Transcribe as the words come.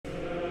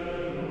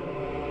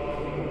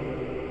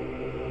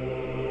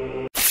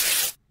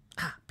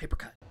Paper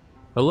Cut.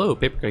 Hello,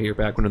 Paper Cut here,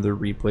 back with another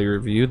replay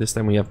review. This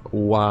time we have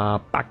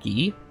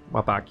Wapaki.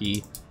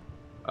 Wapaki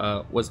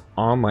was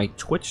on my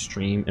Twitch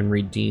stream and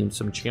redeemed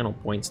some channel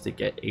points to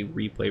get a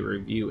replay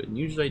review. And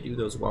usually I do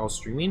those while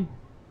streaming,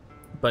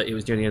 but it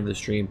was near the end of the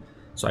stream,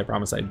 so I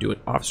promised I'd do it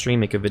off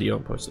stream, make a video,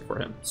 and post it for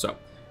him. So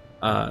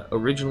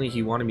originally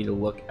he wanted me to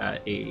look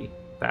at a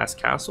fast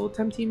castle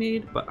attempt he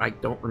made, but I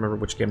don't remember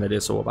which game that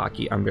is, so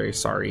Wapaki, I'm very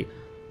sorry.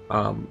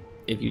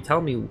 If you tell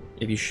me,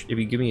 if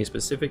you give me a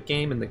specific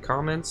game in the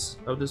comments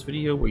of this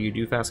video where you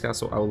do fast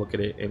castle, I will look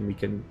at it and we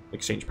can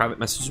exchange private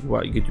messages about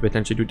what you could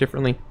potentially do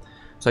differently.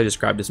 So I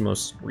described his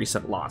most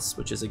recent loss,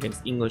 which is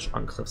against English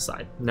on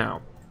Cliffside.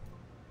 Now,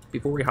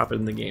 before we hop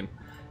into the game,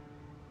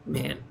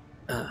 man,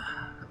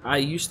 I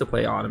used to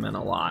play Ottoman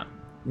a lot.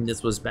 And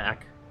this was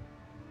back,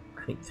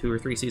 I think, 2 or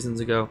 3 seasons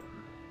ago.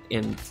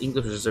 And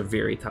English was just a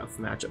very tough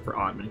matchup for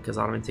Ottoman because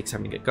Ottoman takes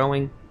time to get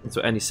going, and so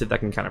any civ that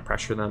can kind of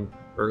pressure them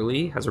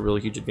early has a really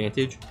huge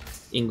advantage.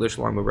 English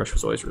longbow rush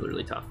was always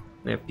really tough,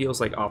 and it feels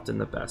like often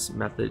the best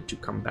method to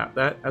combat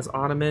that as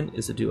Ottoman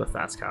is to do a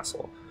fast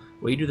castle.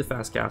 The way you do the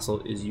fast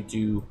castle is you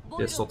do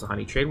this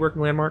Sultani trade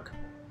working landmark,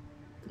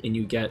 and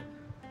you get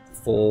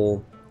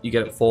full. You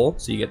get it full,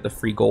 so you get the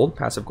free gold,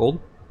 passive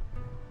gold,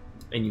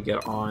 and you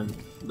get on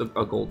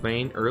a gold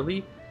vein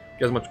early.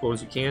 Get as much gold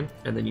as you can,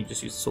 and then you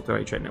just use the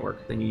Sultani trade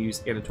network. Then you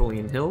use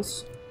Anatolian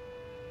Hills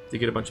to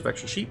get a bunch of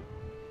extra sheep,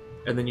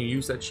 and then you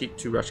use that sheep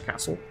to rush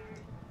castle.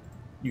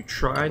 You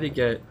try to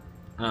get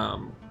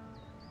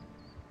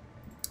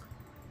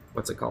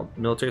what's it called,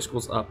 military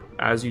schools up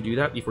as you do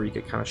that before you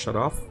get kind of shut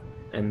off,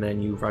 and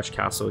then you rush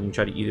castle and you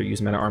try to either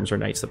use men at arms or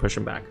knights to push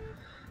them back.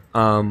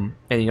 And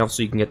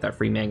also you can get that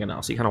free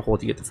mangonel, so you kind of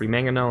hold to get the free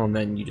mangonel, and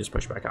then you just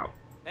push back out.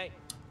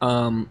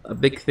 A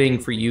big thing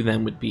for you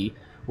then would be,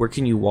 where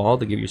can you wall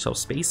to give yourself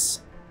space,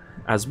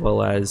 as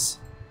well as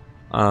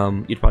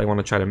you'd probably want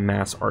to try to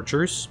mass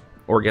archers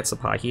or get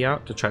Sapahi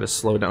out to try to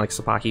slow down, like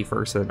Sapahi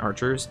first and then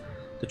archers,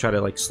 to try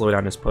to like slow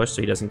down his push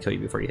so he doesn't kill you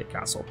before you hit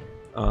castle.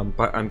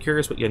 But I'm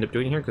curious what you end up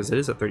doing here, because it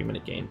is a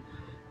 30-minute game.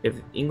 If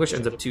English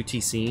ends up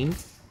 2TCing,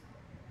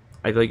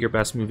 I feel like your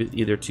best move is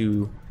either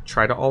to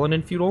try to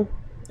all-in feudal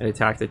and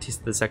attack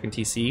the second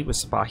TC with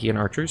Sapahi and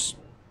archers,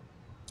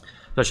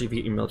 especially if you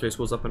get your military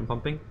schools up and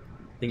pumping.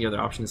 I think the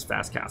other option is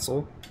fast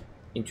castle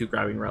into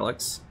grabbing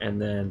relics, and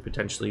then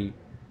potentially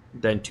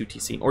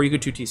 2TC, or you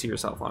could 2TC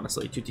yourself.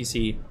 Honestly,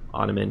 2TC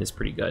Ottoman is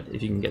pretty good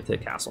if you can get to the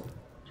castle.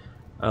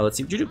 Let's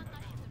see what you do.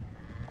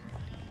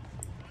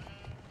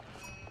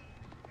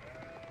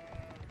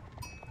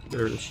 Get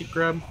rid of the sheep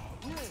grab.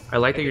 I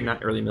like that you're not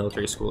early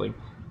military schooling.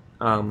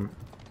 I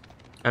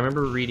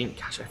remember reading,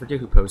 gosh, I forget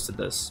who posted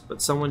this,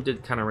 but someone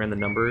did kind of ran the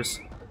numbers,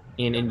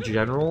 and in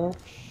general,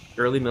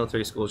 early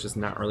military school is just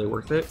not really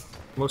worth it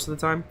most of the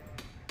time.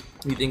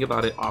 You think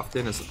about it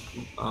often as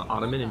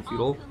Ottoman and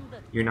feudal,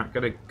 you're not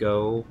going to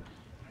go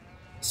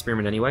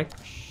spearmen anyway.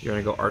 You're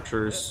going to go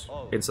archers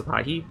and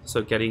Sapahi,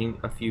 so getting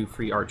a few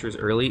free archers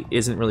early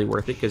isn't really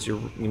worth it because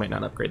you might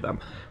not upgrade them.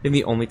 I think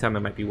the only time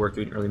it might be worth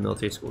doing early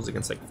military schools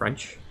against like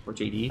French or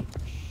JD,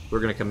 we're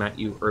going to come at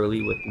you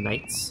early with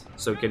knights,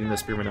 so getting the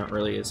spearmen out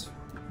early is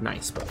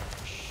nice, but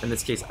in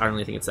this case I don't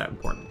really think it's that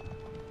important.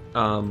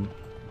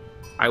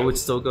 I would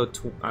still go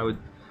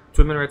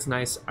Twin Minaret's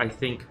nice. I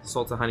think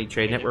Sultani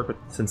trade network,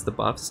 since the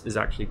buffs, is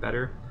actually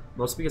better.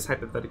 Mostly because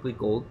hypothetically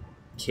gold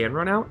can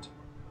run out,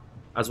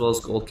 as well as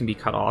gold can be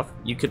cut off.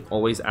 You can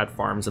always add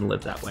farms and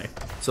live that way.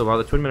 So while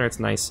the Twin Minaret's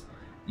nice,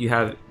 you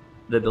have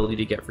the ability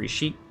to get free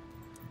sheep,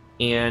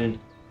 and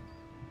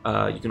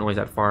you can always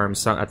add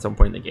farms at some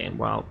point in the game.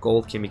 While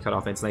gold can be cut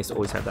off, and it's nice to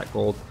always have that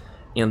gold.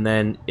 And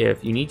then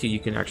if you need to,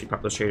 you can actually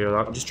pop those traders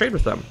out and just trade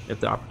with them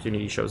if the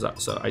opportunity shows up.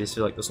 So I just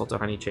feel like the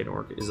Sultani trade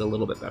network is a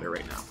little bit better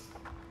right now.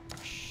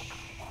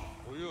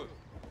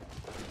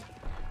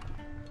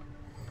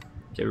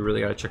 Okay, we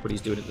really gotta check what he's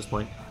doing at this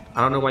point.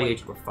 I don't know why he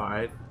HQ 5.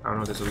 I don't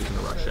know if there's a reason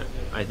to rush it.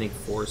 I think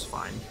 4 is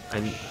fine.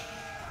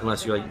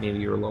 Unless you're like, maybe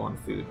you're low on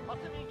food.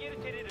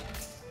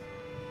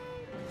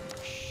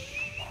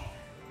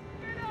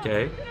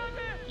 Okay.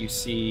 You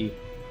see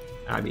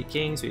Abbey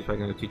King, so he's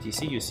probably going to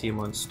 2TC. You see him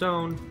on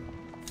stone.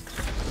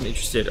 I'm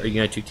interested. Are you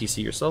going to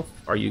 2TC yourself?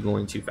 Are you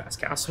going to fast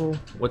castle?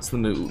 What's the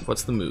move?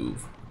 What's the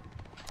move?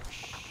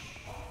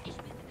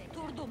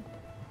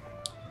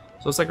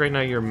 So it's like right now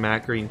you're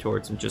macroing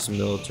towards just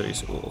military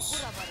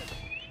schools.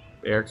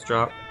 Eric's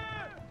drop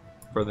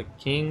for the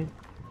king.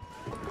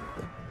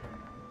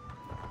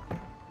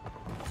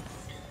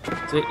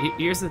 So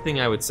here's the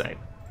thing I would say.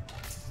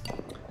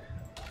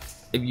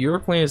 If your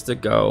plan is to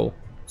go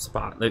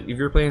if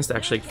your plan is to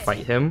actually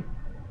fight him,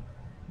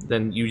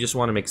 then you just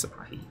want to make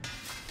Sapahi.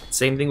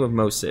 Same thing with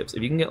most civs.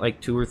 If you can get like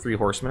 2 or 3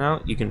 horsemen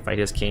out, you can fight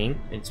his king,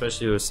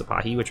 especially with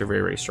Sapahi, which are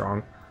very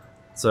strong.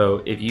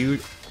 So if you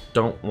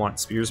don't want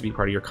spears to be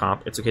part of your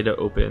comp, it's okay to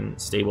open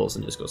stables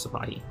and just go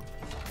Sapahi.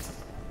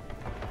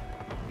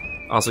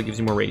 Also gives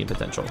you more raiding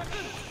potential.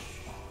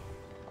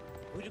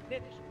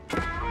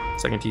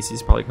 Second TC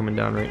is probably coming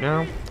down right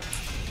now.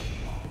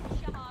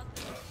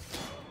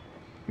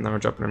 And then we're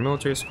dropping our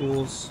military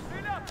schools.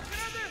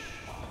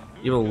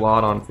 You have a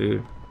lot on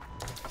food.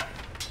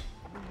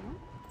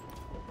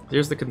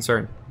 Here's the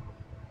concern.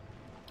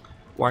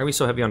 Why are we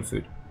so heavy on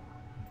food?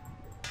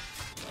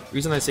 The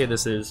reason I say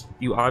this is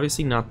you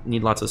obviously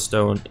need lots of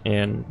stone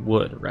and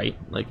wood, right?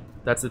 Like,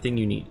 that's the thing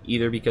you need.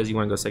 Either because you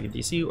want to go second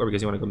DC or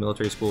because you want to go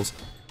military schools.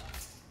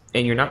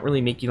 And you're not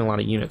really making a lot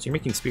of units. You're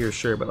making spears,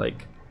 sure, but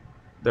like,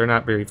 they're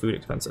not very food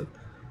expensive.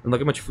 And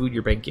look how much food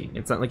you're banking.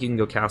 It's not like you can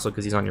go castle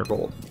because he's on your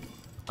gold.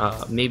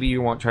 Maybe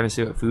you want trying to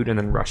save up food and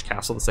then rush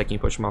castle the second you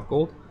push him off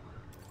gold.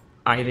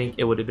 I think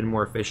it would have been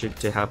more efficient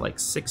to have like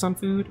 6 on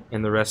food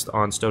and the rest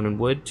on stone and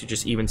wood to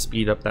just even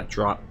speed up that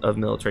drop of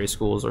military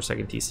schools or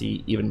second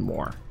TC even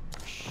more.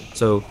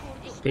 So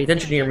pay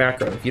attention to your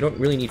macro. If you don't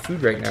really need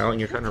food right now and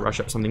you're trying to rush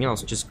up something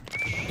else, just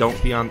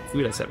don't be on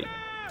food as heavy.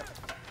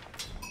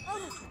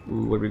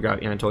 Ooh, what do we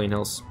got? Anatolian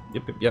Hills.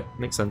 Yep,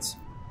 makes sense.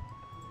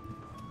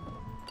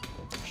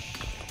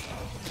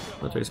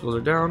 Military schools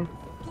are down.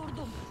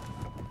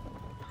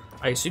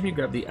 I assume you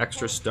grab the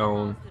extra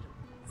stone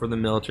for the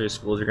military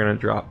schools you're going to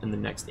drop in the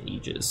next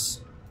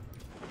ages.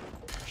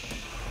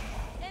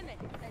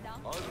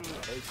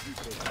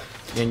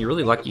 Man, you're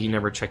really lucky you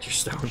never checked your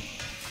stone.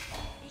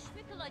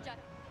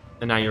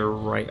 And now you're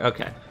right.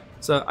 Okay.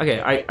 So,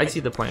 okay, I see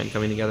the plan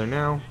coming together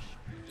now.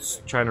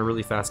 Just trying to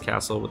really fast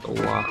castle with a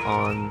lot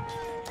on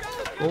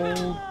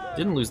gold.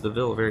 Didn't lose the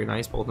Ville. Very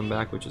nice. Pulled them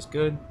back, which is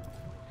good.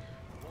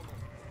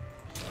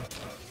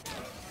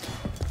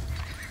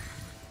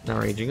 Now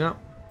raging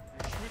up.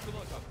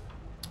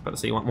 About to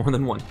say you want more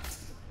than one.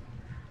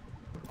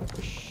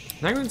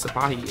 Now going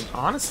Sipahi, and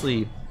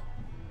honestly,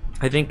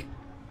 I think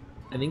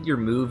your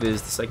move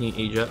is the second you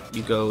age up,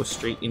 you go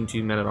straight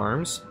into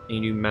men-at-arms,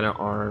 and you do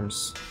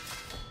men-at-arms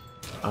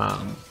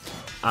out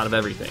of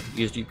everything.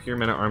 You just do pure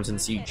men-at-arms and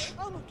siege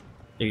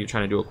if you're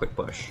trying to do a quick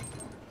push.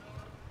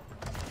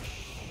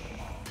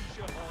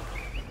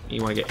 And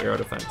you want to get arrow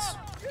defense.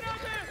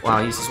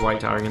 Wow, he's just white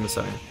towering in the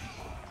center.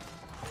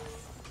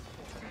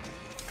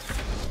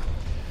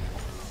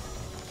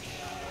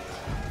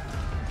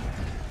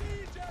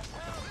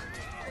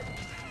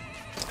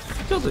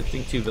 Killed, I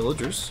think, 2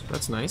 villagers.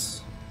 That's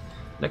nice.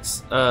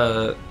 Next,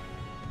 I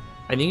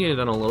think you could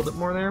have done a little bit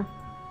more there,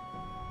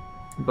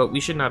 but we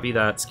should not be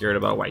that scared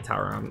about white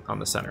tower on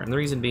the center. And the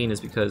reason being is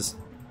because,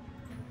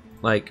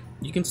 like,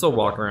 you can still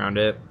walk around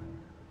it.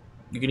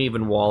 You can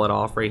even wall it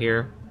off right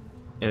here,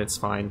 and it's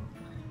fine.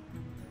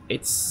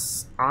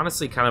 It's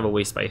honestly kind of a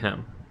waste by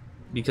him,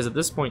 because at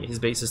this point his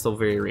base is still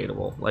very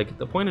raidable. Like,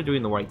 the point of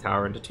doing the white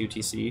tower into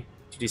 2TC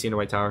into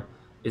white tower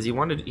is he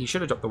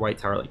should have dropped the white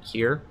tower like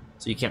here,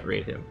 so you can't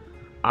raid him.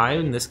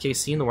 In this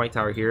case, seeing the white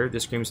tower here,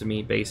 this screams to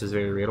me base is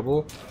very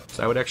raidable,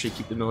 so I would actually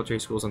keep the military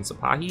schools on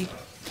Sipahi.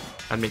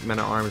 I'd make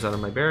men-at-arms out of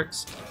my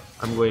barracks.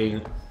 I'm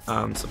going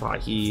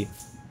Sipahi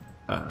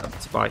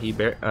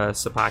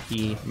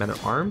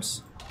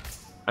men-at-arms.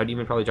 I'd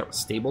even probably drop a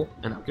stable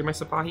and upgrade my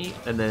Sipahi,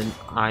 and then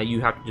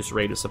you have to just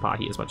raid with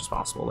Sipahi as much as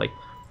possible. Like,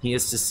 he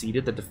has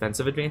seceded the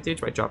defensive advantage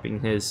by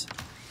dropping his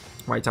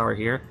white tower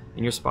here,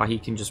 and your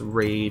Sipahi can just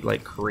raid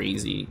like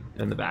crazy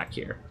in the back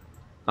here.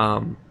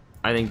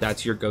 I think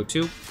that's your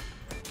go-to,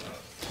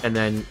 and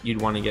then you'd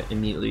want to get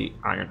immediately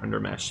Iron Under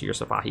Mesh so your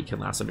Sipahi can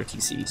last under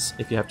TCs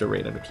if you have to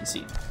raid under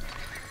TC.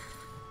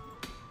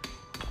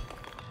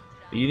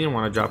 But you didn't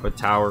want to drop a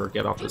tower or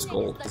get off this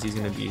gold, because he's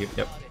going to be...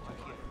 Yep.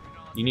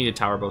 You need to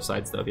tower both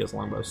sides, though, if he has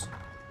longbows.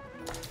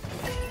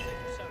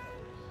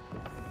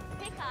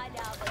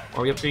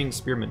 Are we upgrading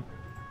Spearmen?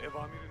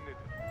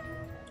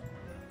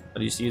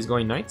 Do you see he's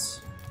going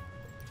Knights?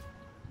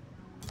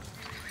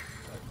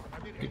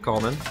 Good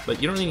call, man.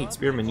 But you don't need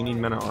Spearmen, you need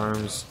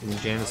Men-at-Arms and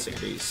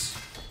Janissaries.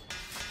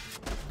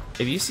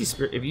 If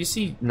you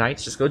see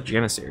Knights, just go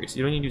Janissaries.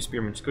 You don't need to do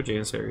Spearmen, just go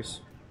Janissaries.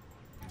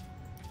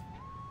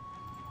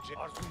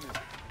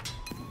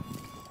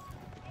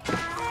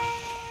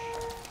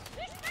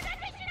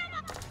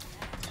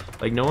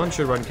 Like, no one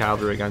should run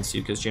cavalry against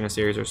you because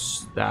Janissaries are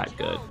that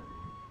good.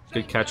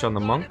 Good catch on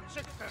the monk.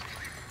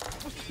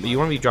 But you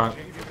want to be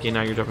dropping... Okay,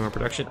 now you're dropping more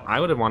production. I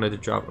would have wanted to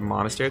drop a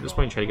monastery at this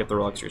point and try to get the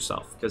relics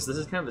yourself, because this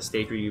is kind of the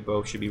stage where you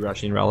both should be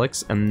rushing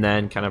relics and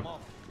then kind of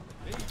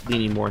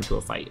leaning more into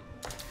a fight.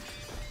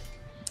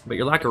 But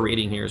your lack of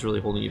raiding here is really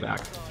holding you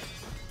back.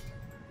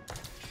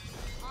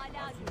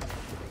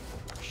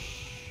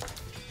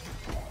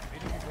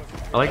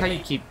 I like how you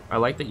keep... I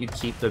like that you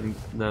keep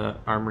the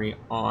armory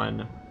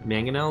on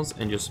mangonels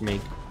and just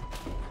make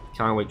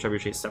counterweight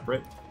trebuchet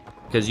separate,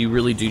 because you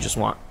really do just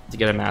want to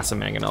get a massive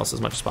mangonels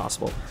as much as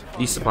possible.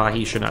 These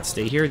Sipahi should not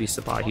stay here. These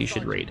Sipahi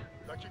should raid.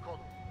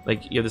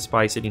 Like, you have the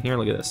Sipahi sitting here.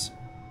 Look at this.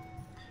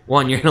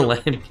 1, you're gonna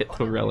let him get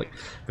the relic,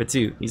 but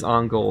 2, he's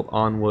on gold,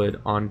 on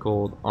wood, on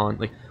gold, on,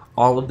 like,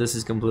 all of this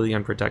is completely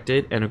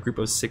unprotected, and a group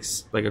of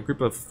 6, like a group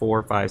of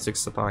 4, 5,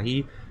 6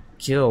 Sipahi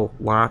kill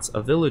lots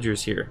of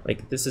villagers here.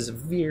 Like, this is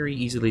very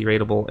easily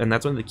raidable, and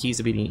that's one of the keys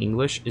to beating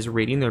English, is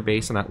raiding their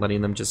base and not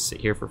letting them just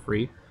sit here for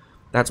free.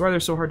 That's why they're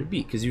so hard to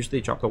beat, because usually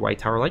they drop the white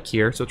tower like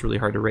here, so it's really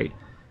hard to raid.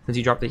 Since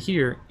you dropped it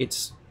here,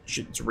 it's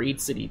raid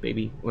city,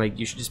 baby. Like,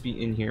 you should just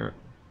be in here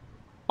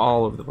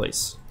all over the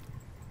place.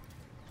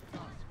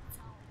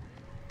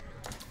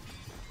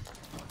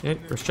 Okay,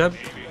 first Cheb.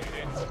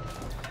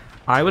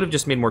 I would have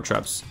just made more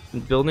traps.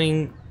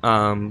 Building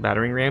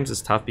battering rams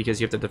is tough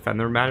because you have to defend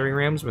their battering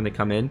rams when they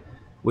come in,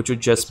 which would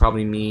just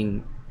probably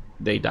mean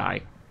they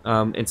die.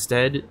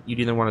 Instead, you'd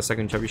either want a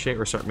second trebuchet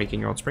or start making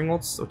your own spring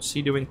bolts. So what's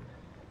he doing?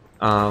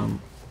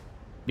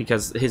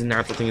 Because his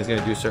natural thing is going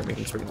to do is start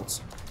making spring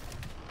bolts.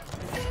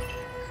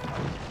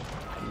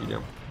 You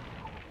know.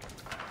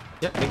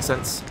 Yeah, makes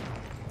sense.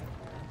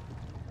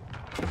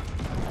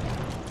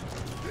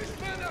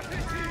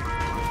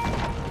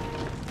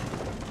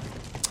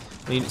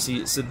 I mean,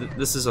 see, so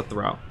this is a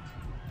throw.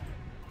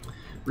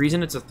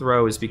 Reason it's a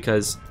throw is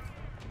because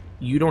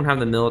you don't have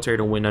the military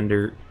to win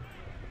under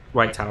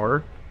White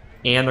Tower,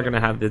 and they're going to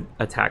have the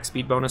attack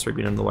speed bonus for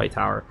being under the White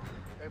Tower.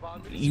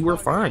 You are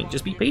fine.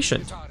 Just be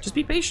patient. Just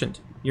be patient.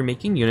 You're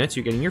making units.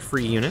 You're getting your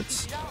free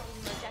units.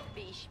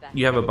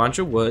 You have a bunch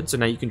of wood, so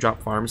now you can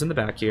drop farms in the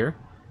back here.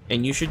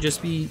 And you should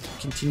just be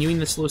continuing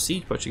the slow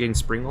siege push. You're getting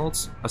spring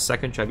bolts, a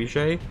second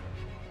trebuchet,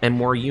 and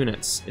more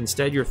units.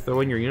 Instead, you're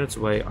throwing your units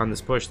away on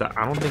this push that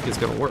I don't think is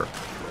going to work.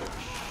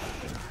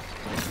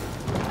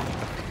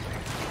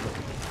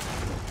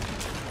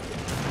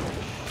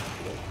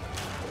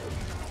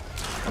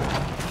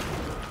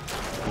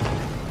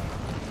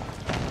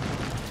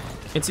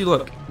 And see,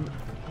 look,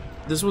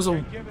 this was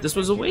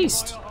a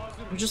waste.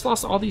 We just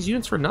lost all these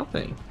units for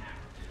nothing.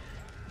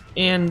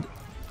 And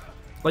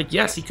like,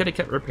 yes, he could have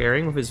kept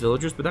repairing with his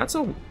villagers, but that's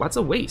a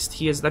waste.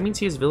 That means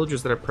he has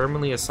villagers that are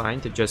permanently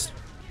assigned to just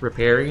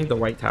repairing the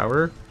White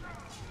Tower,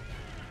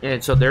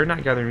 and so they're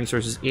not gathering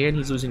resources, and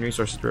he's losing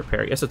resources to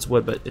repair. Yes, it's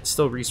wood, but it's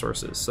still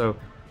resources. So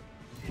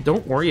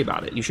don't worry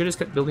about it. You should have just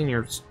kept building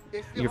your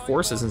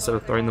forces instead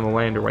of throwing them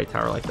away under White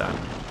Tower like that.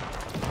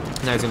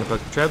 Now he's gonna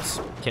poke the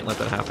trebs. Can't let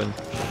that happen.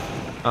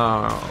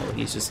 Oh,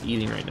 he's just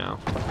eating right now.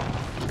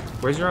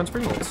 Where's your on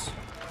spring bolts?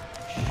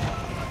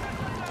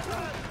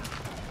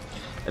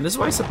 And this is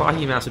why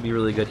Sipahi mass would be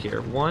really good here.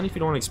 One, if you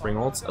don't want to make spring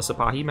ults, a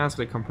Sipahi mass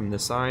could have come from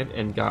this side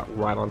and got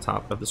right on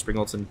top of the spring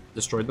ults and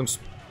destroyed them.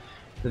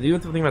 The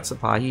beautiful thing about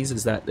Sipahis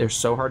is that they're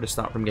so hard to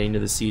stop from getting to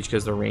the siege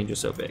because their range is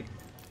so big.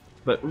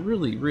 But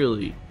really,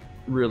 really,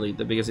 really,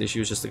 the biggest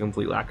issue is just the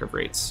complete lack of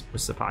rates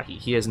with Sipahi.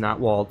 He is not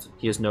walled.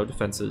 He has no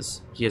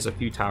defenses. He has a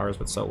few towers,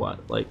 but so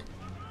what? Like,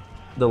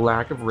 the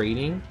lack of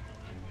rating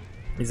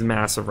is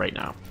massive right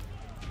now.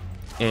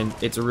 And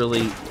it's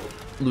really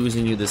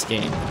losing you this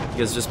game,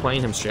 because just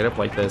playing him straight up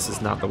like this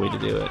is not the way to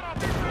do it.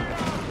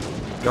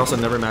 He also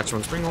never matched him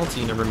on spring ults.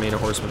 He never made a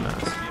horseman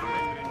mass.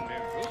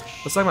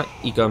 Let's talk about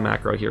eco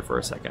macro here for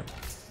a second.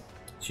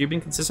 So you've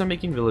been consistent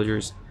making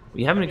villagers. What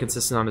you haven't been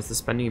consistent on is the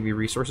spending of your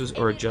resources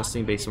or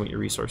adjusting based on what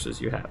your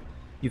resources you have.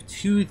 You have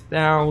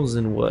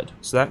 2,000 wood,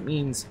 so that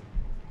means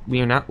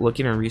we are not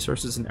looking at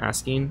resources and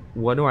asking,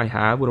 what do I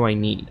have, what do I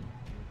need?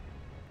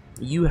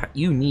 You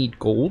need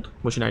gold,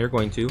 which now you're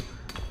going to,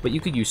 but you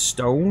could use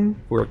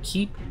stone for a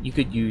keep, you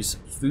could use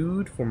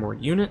food for more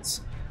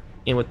units,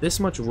 and with this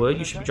much wood,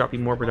 you should be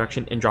dropping more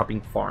production and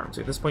dropping farms.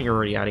 At this point, you're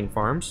already adding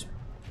farms.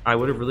 I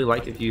would have really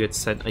liked if you had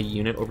sent a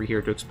unit over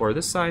here to explore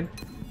this side,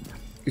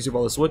 because you have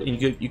all this wood, and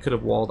you could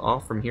have walled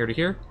off from here to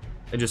here,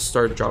 and just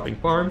started dropping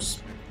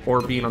farms, or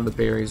being on the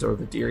berries or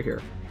the deer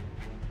here.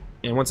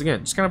 And once again,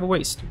 just kind of a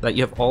waste that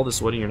you have all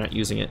this wood and you're not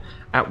using it.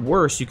 At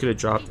worst, you could have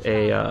dropped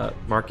a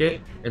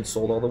market and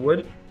sold all the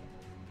wood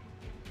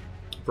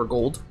for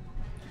gold.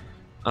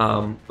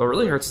 But what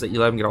really hurts is that you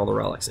let him get all the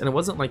relics. And it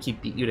wasn't like he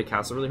beat you to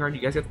castle really hard.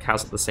 You guys got to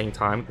castle at the same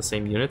time with the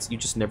same units. You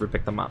just never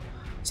picked them up.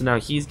 So now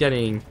he's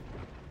getting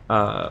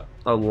a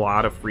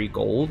lot of free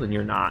gold and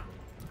you're not.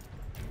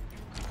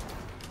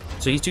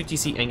 So he's 2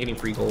 TC and getting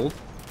free gold.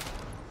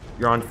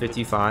 You're on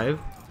 55.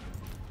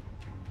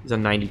 He's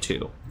on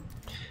 92.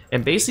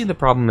 And basically the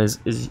problem is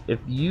if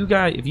you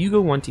go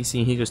 1 TC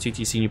and he goes 2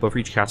 TC and you both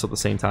reach castle at the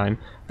same time,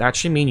 that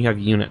should mean you have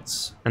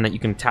units and that you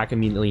can attack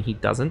immediately and he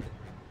doesn't.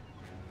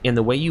 And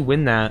the way you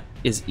win that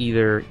is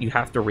either you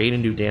have to raid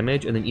and do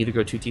damage and then either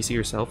go 2 TC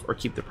yourself or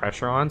keep the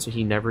pressure on so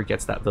he never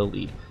gets that vill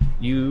lead.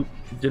 You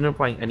didn't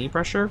apply any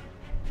pressure,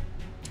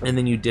 and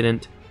then you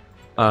didn't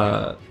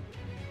go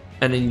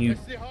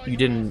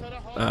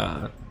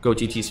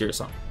 2 TC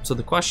yourself. So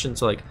the question,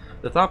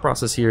 the thought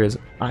process here is,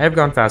 I have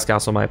gone fast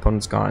castle, my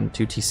opponent's gone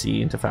 2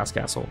 TC into fast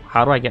castle.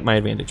 How do I get my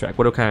advantage back?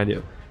 What can I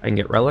do? I can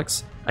get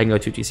relics, I can go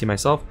 2 TC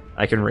myself,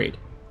 I can raid.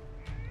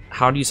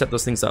 How do you set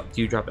those things up?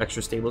 Do you drop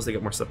extra stables to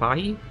get more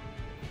Sipahi?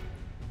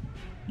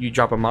 You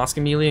drop a mosque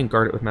immediately and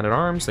guard it with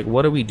men-at-arms? Like,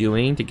 what are we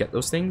doing to get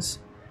those things?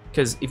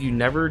 Because if you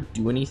never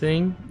do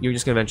anything, you're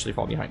just going to eventually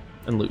fall behind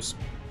and lose.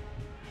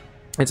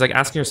 It's like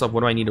asking yourself, what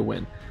do I need to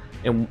win?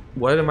 And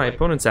what do my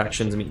opponent's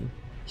actions mean?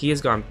 He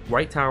has gone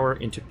White Tower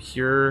into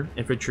pure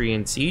infantry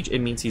and siege. It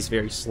means he's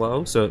very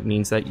slow, so it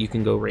means that you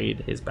can go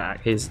raid his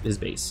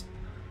base.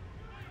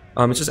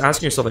 It's just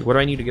asking yourself, like, what do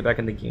I need to get back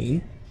in the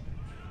game?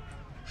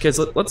 Because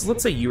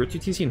let's say you were 2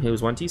 TC and he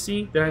was 1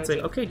 TC, then I'd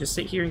say, okay, just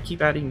sit here and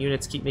keep adding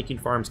units, keep making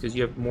farms, because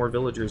you have more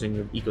villagers and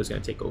your eco's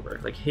going to take over.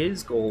 Like,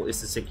 his goal is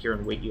to sit here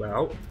and wait you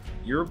out.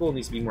 Your goal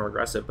needs to be more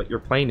aggressive, but you're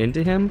playing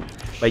into him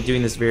by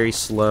doing this very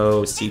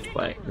slow siege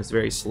play, this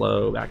very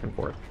slow back and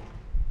forth.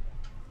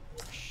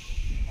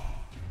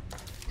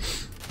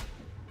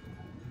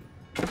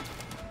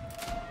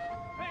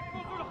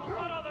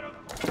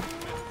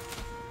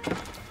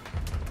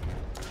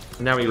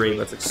 Now we raid,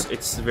 but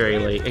it's very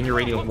late, and you're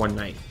raiding with one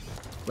knight.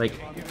 Like,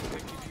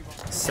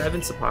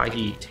 7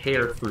 Sipahi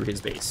tear through his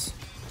base.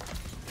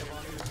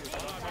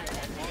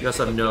 You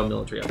also have no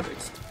military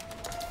upgrades.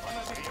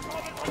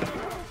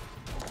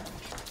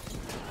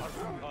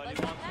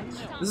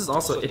 This is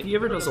also, if he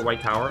ever does a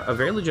white tower, a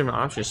very legitimate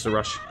option is to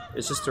rush.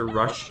 It's just to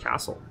rush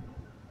castle.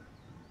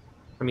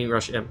 I mean,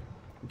 rush imp.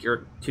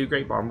 Your 2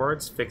 great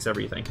bombards fix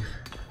everything.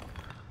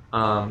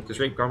 Because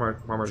great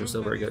bombards are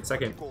still very good.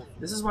 Second,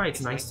 this is why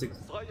it's nice to,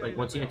 like,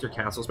 once you enter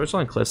castle,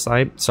 especially on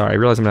cliffside. Sorry, I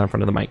realize I'm not in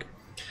front of the mic.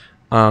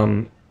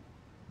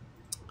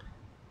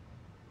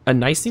 A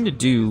nice thing to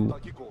do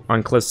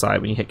on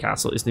cliffside when you hit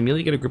castle is to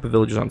immediately get a group of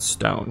villagers on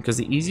stone. Because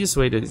the easiest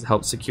way to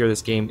help secure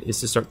this game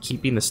is to start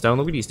keeping the stone.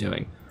 Look what he's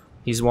doing.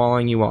 He's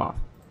walling you off.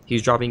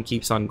 He's dropping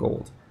keeps on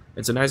gold.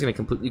 And so now he's going to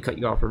completely cut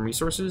you off from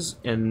resources,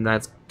 and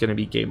that's going to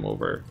be game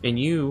over. And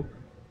you,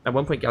 at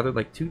one point, gathered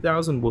like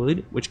 2,000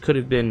 wood, which could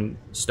have been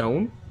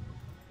stone,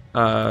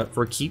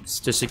 for keeps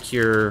to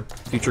secure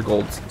future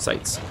gold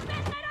sites.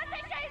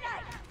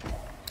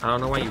 I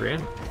don't know why you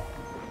ran.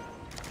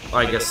 Oh,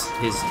 I guess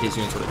his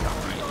units would have come,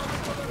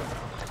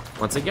 right?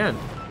 Once again,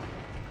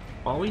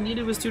 all we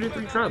needed was 2 to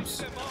 3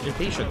 trubs and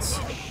patience.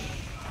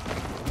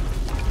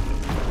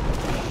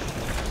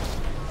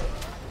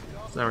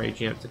 So now we're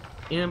aging up to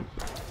imp.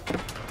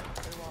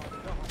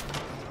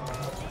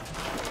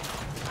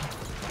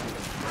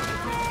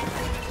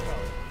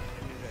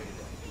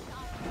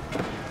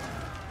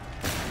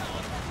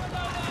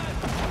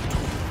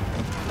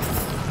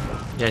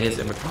 Yeah, his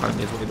imp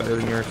economy is way better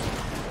than yours.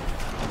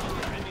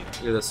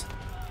 Look at this.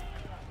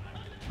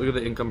 Look at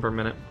the income per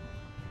minute.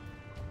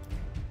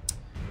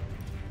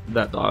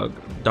 That dog,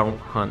 don't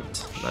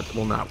hunt. That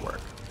will not work.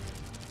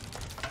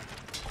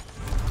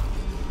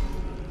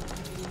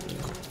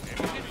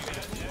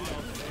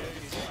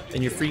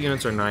 And your free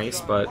units are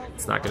nice, but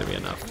it's not going to be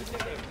enough.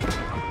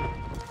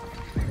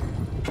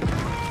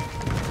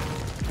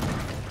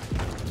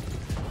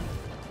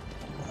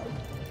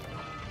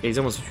 He's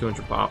almost a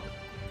 200 pop.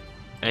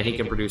 And he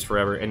can produce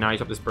forever. And now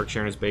he's up this perk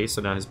share in his base,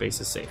 so now his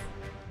base is safe.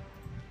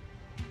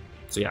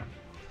 So yeah.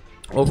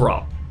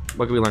 Overall,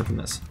 what can we learn from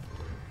this?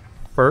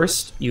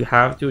 First, you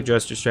have to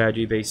adjust your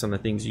strategy based on the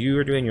things you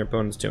are doing, your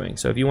opponent's doing.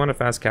 So if you want a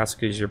fast castle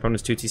because your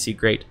opponent's 2TC,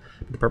 great.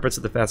 But the purpose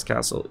of the fast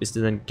castle is to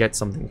then get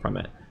something from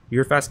it.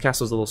 Your fast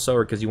castle is a little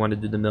slower because you want to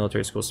do the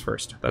military schools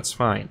first. That's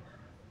fine.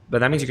 But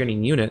that means you're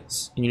getting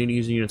units, and you need to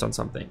use the units on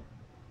something.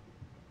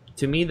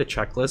 To me, the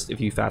checklist,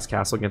 if you fast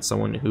castle against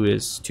someone who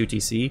is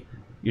 2TC,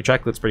 your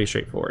checklist's pretty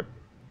straightforward.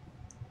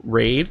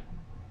 Raid,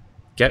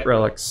 get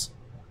relics,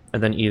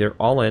 and then either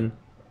all in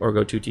or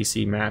go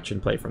 2TC match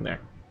and play from there.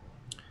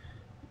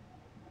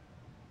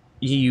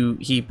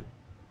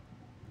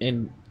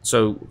 And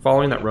so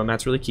following that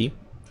roadmap's really key.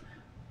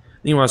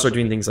 Then you want to start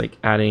doing things like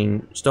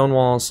adding stone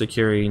walls,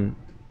 securing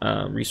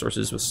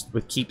resources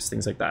with keeps,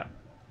 things like that.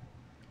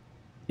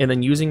 And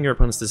then using your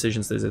opponent's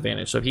decisions to his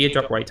advantage. So if he had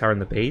dropped white tower in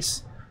the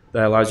base,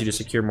 that allows you to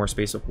secure more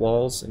space with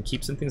walls and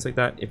keeps and things like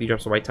that. If he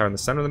drops a white tower in the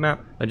center of the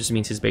map, that just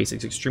means his base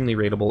is extremely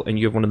raidable, and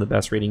you have one of the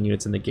best raiding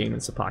units in the game in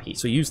Sipahi,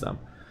 so use them.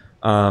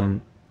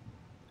 And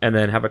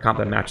then have a comp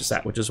that matches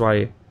that, which is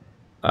why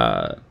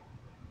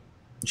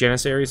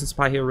Janissaries and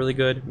Sipahi are really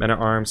good, Men at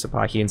Arms,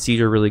 Sipahi, and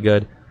Siege are really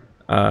good,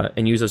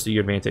 and use those to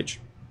your advantage.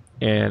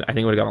 And I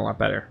think it would have gotten a lot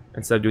better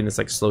instead of doing this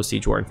like slow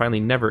siege war. And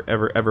finally, never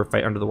ever ever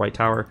fight under the white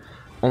tower.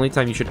 Only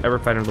time you should ever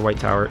fight under the white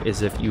tower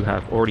is if you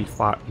have already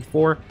fought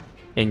before,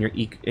 and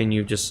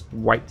you've just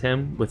wiped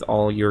him with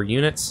all your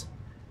units,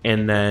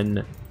 and then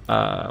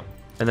at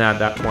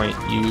that point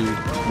you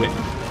win.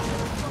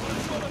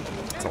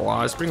 It's a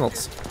lot of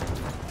springholds.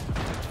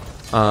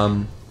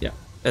 Yeah,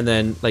 and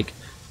then like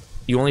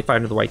you only fight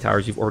under the white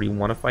towers you've already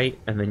won a fight,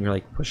 and then you're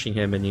like pushing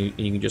him, and you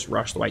can just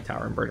rush the white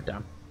tower and burn it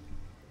down.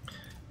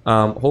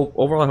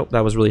 Overall, I hope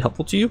that was really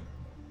helpful to you.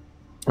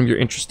 If you're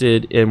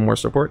interested in more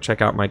support,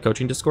 check out my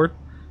coaching Discord.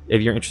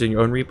 If you're interested in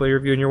your own replay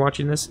review and you're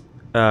watching this,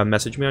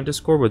 message me on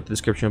Discord, with the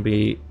description will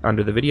be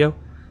under the video,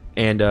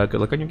 and good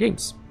luck on your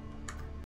games.